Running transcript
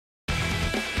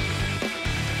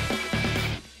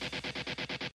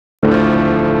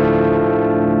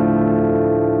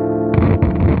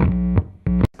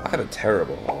a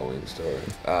terrible Halloween story.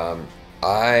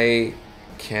 I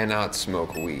cannot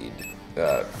smoke weed.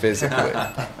 Physically.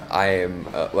 I am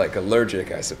like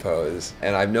allergic, I suppose,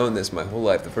 and I've known this my whole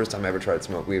life. The first time I ever tried to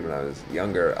smoke weed when I was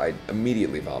younger, I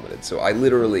immediately vomited. So I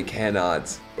literally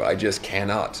cannot, I just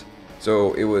cannot.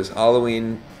 So it was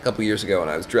Halloween a couple years ago and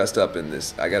I was dressed up in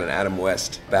this, I got an Adam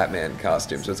West Batman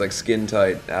costume. So it's like skin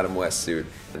tight Adam West suit,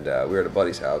 and we were at a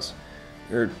buddy's house.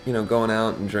 We were, you know, going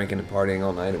out and drinking and partying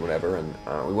all night or whatever, and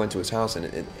we went to his house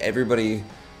and everybody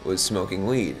was smoking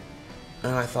weed.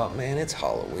 And I thought, man, it's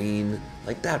Halloween.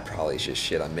 Like, that probably is just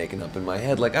shit I'm making up in my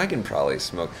head. Like, I can probably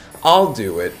smoke. I'll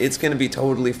do it. It's gonna be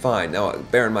totally fine. Now,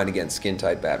 bear in mind, again,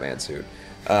 skin-tight Batman suit.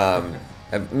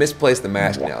 I've misplaced the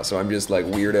mask now, so I'm just like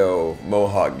weirdo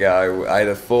Mohawk guy. I had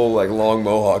a full, like, long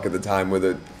Mohawk at the time with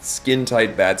a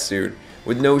skin-tight bat suit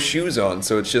with no shoes on,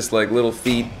 so it's just like little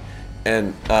feet.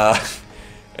 And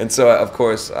so, of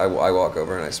course, I walk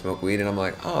over and I smoke weed, and I'm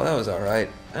like, oh, that was all right.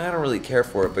 I don't really care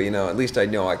for it, but, you know, at least I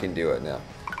know I can do it now.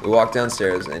 We walk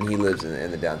downstairs, and he lives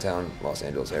in the downtown Los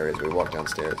Angeles area, so we walk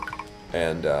downstairs,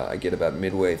 and I get about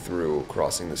midway through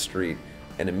crossing the street,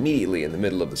 and immediately in the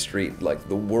middle of the street, like,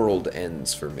 the world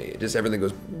ends for me. Just everything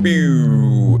goes,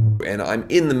 pew, and I'm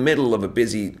in the middle of a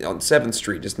busy, on 7th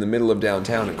Street, just in the middle of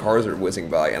downtown, and cars are whizzing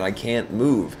by, and I can't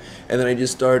move. And then I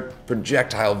just start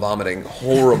projectile vomiting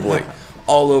horribly.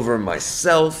 All over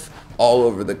myself, all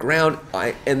over the ground.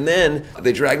 And then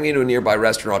they drag me into a nearby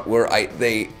restaurant where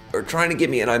they are trying to get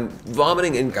me, and I'm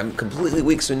vomiting and I'm completely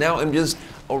weak. So now I'm just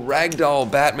a ragdoll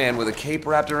Batman with a cape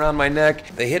wrapped around my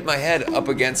neck. They hit my head up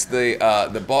against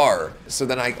the bar, so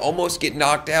then I almost get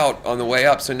knocked out on the way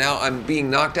up. So now I'm being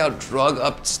knocked out, drug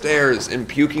upstairs, and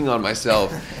puking on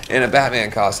myself in a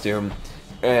Batman costume.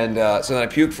 And so then I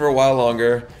puked for a while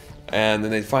longer. And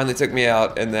then they finally took me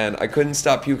out, and then I couldn't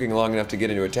stop puking long enough to get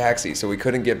into a taxi, so we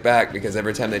couldn't get back because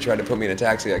every time they tried to put me in a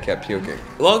taxi, I kept puking.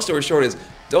 Long story short is,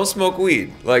 don't smoke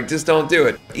weed. Like, just don't do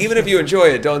it. Even if you enjoy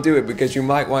it, don't do it because you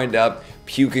might wind up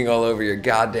puking all over your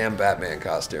goddamn Batman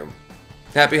costume.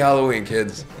 Happy Halloween,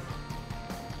 kids.